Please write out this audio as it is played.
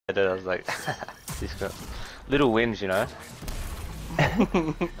I was like, this got little wins, you know.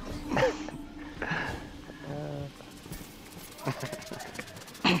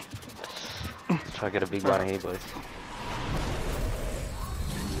 Let's try to get a big one here, boys.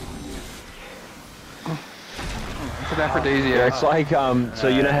 It's an aphrodisiac. Yeah, it's like so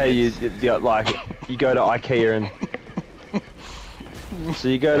you know how you like you go to IKEA and so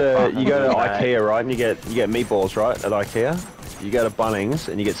you go to IKEA, right, and you get meatballs, right, at IKEA. You go to Bunnings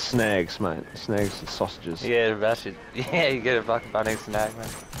and you get snags, mate. Snags and sausages. Yeah, that's it. Yeah, you get a fucking Bunnings snag, man.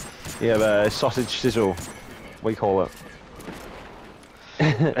 Yeah, the sausage sizzle, we call it.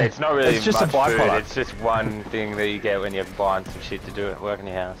 It's not really it's just much a byproduct. food, it's just one thing that you get when you're buying some shit to do at work in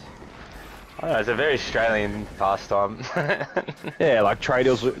your house. I don't know, it's a very Australian pastime. Yeah, like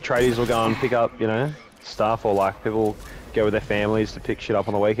tradies will go and pick up, you know, stuff, or like people go with their families to pick shit up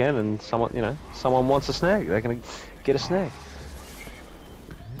on the weekend, and someone wants a snag, they're gonna get a snag.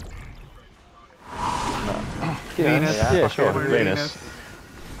 Venus. Yeah, sure. Venus.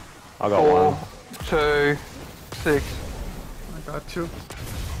 I got 4, one. 2, 6. I got 2. You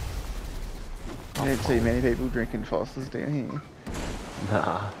don't see many people drinking Fosters down here.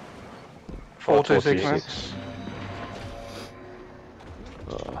 Nah. 4, 2, 6, man.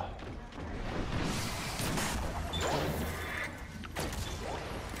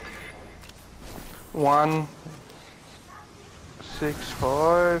 One, 6,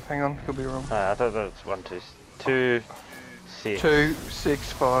 5. Hang on, could be wrong. I thought that was 1, 2, 2, 6. 2,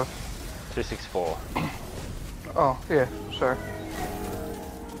 6, 5. 2, 6, 4. Oh, yeah, sorry.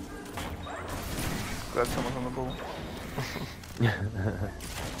 Glad someone's on the ball.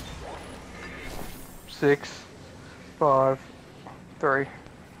 6, 5, 3.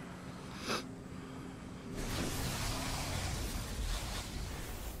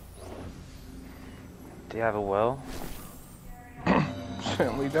 Do you have a well?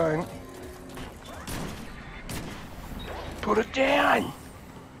 Certainly don't. Put it down!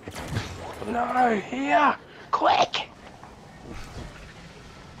 No, here! Quick!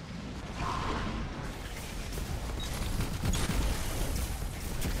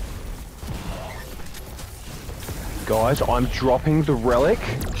 Guys, I'm dropping the relic,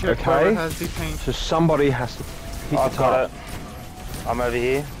 Check okay? whoever has the paint. So somebody has to hit I've the got top. it. I'm over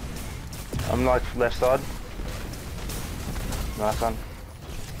here. I'm like left side. Nice one.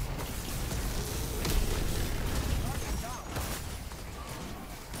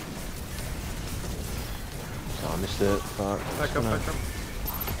 Oh, I missed it. Fuck. Back up, back up.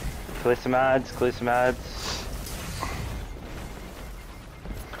 Clear some ads, clear some ads.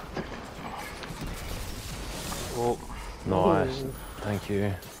 Oh, Nice. Thank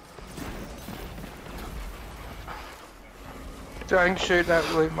you. Don't shoot that,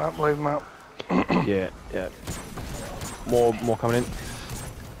 leave him up, leave him up. Yeah, yeah. More coming in.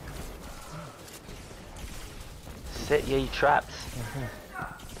 set ye traps.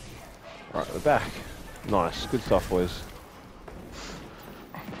 Right, we're back. Nice. Good stuff, boys.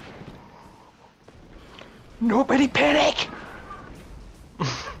 Nobody panic!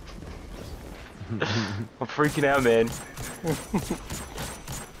 I'm freaking out, man.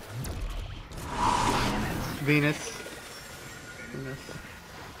 Venus.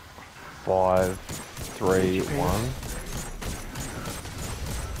 5, 3, 1.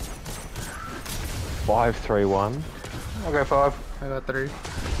 5, 3, 1 I'll go 5. I got 3. is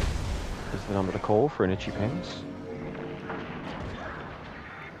the number to call for an itchy pants.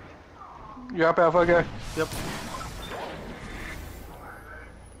 You up, Alpha? Go. Yep.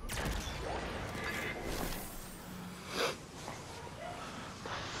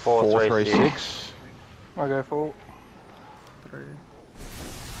 Four, 3, 6. 6. I'll go 4. 3.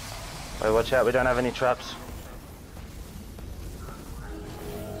 Wait, watch out, we don't have any traps.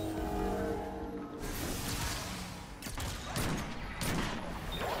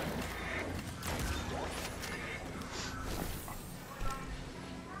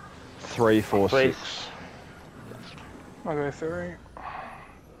 Three, 4, Please. 6. I'll go 3.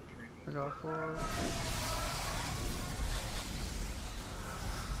 I got 4.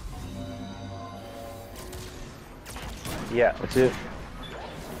 Yeah. That's it.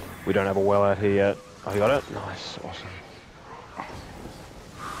 We don't have a well out here yet. Oh, you got it? Nice. Awesome.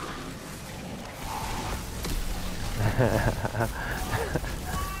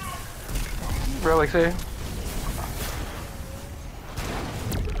 Relics here.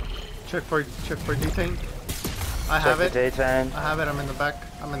 Check for D-tank. I have it. Daytime. I have it. I'm in the back.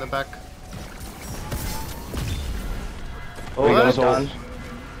 I'm in the back. Oh, you got us all. Done.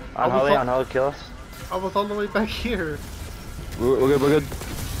 Unholy, kill us. I was all the way back here. We're good, we're good.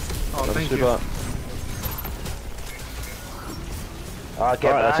 Oh, That was thank super. you. Alright,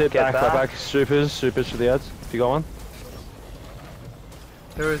 Alright, that's it. get Back. Supers for the ads. If you got one.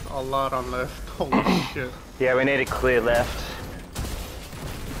 There is a lot on left. Holy shit. Yeah, we need to clear left.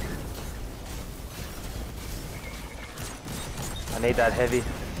 I need that heavy.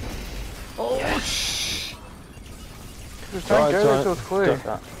 Oh, Yes. Just don't go there alright. till it's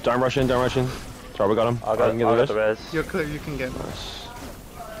clear. Don't rush in. Sorry, we got him. I got the res. you're clear, you can get. Nice.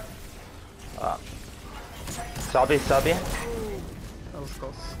 Subby. That was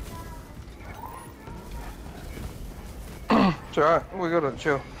close. It's alright, we got it,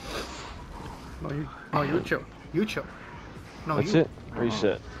 chill. No, you chill. You chill. No, That's you. it.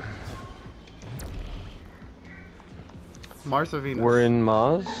 Reset. Mars or Venus? We're in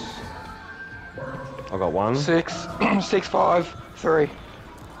Mars. I got one. 6, 6, 5, 3.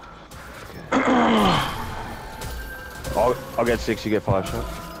 I'll get 6. You get 5 shot.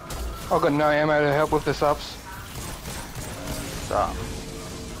 I've got no ammo to help with the subs. So,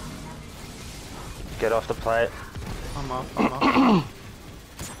 get off the plate. I'm off.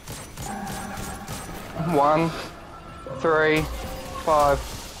 1, 3,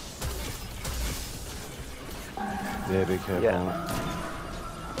 5. Yeah, be careful. Yeah.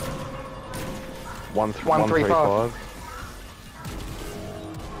 1, 1, 3, 5.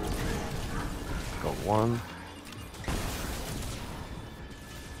 Got 1.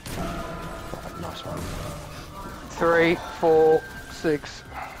 Oh, nice one. 3, 4, 6.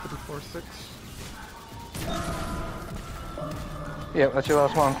 3, 4, 6. Yep, that's your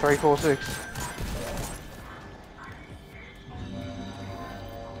last one. 3, 4, 6.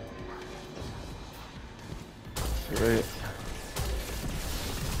 Sweet.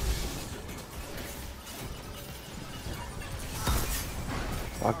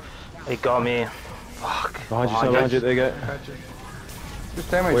 Fuck. He got me. Fuck. Behind you, there you go. Gotcha.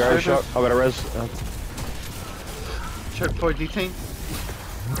 Just damage. We're out of Supers. shot. I got a res. Checkpoint detain.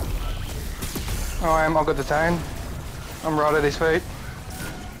 I've got detained. I'm right at his feet.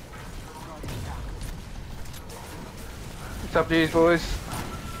 It's up to you boys.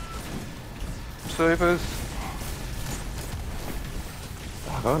 Supers.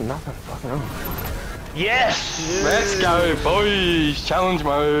 I got nothing. Fucking hell. Yes! Let's go, boys! Challenge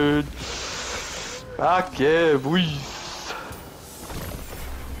mode. Fuck yeah, boys.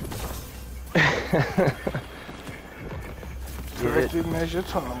 Corrective measure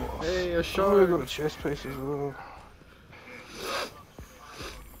time loss. Hey, a Oh, we shot. got a chest piece as well.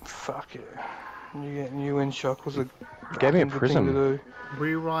 Fuck yeah. You get new in shock was a Gave me a fucking good thing to prism. do.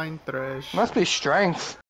 Rewind thresh. Must be strength.